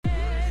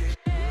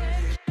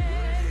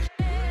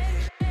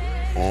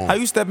How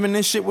you steppin'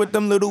 in shit with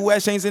them little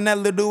ass chains and that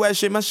little ass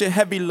shit? My shit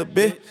heavy, lil'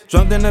 bit.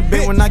 Drunk in a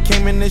bit when I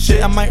came in this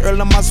shit. I might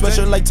earl on my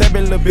sweatshirt like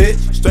Tevin, lil' bit.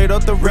 Straight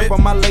off the rip, all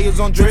my layers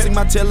on drip. See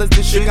my tailors,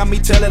 this shit got me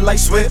tellin' like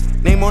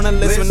Swift. Name on the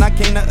list when I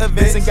came to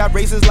events and got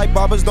races like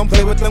barbers. Don't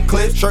play with them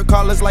clips. Shirt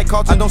collars like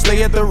Carlton, don't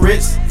stay at the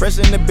Ritz. Fresh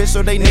in the bitch,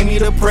 so they name me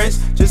the Prince.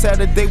 Just had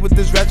a date with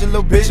this ratchet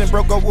little bitch and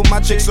broke up with my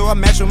chick, so I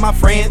match with my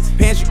friends.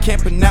 Pants you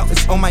can't pronounce,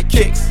 it's on my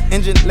kicks.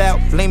 Engine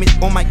loud, blame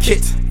it on my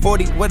kicks.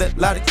 40 with a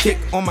lot of kick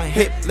on my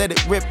hip, let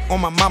it rip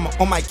on my mama,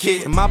 on my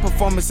kid. In my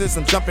performances,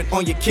 I'm jumping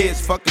on your kids.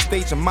 Fuck the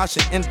stage, I'm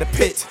moshing in the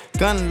pit.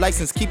 Gun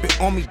license, keep it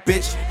on me,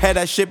 bitch. Had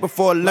that shit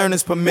before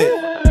learner's permit.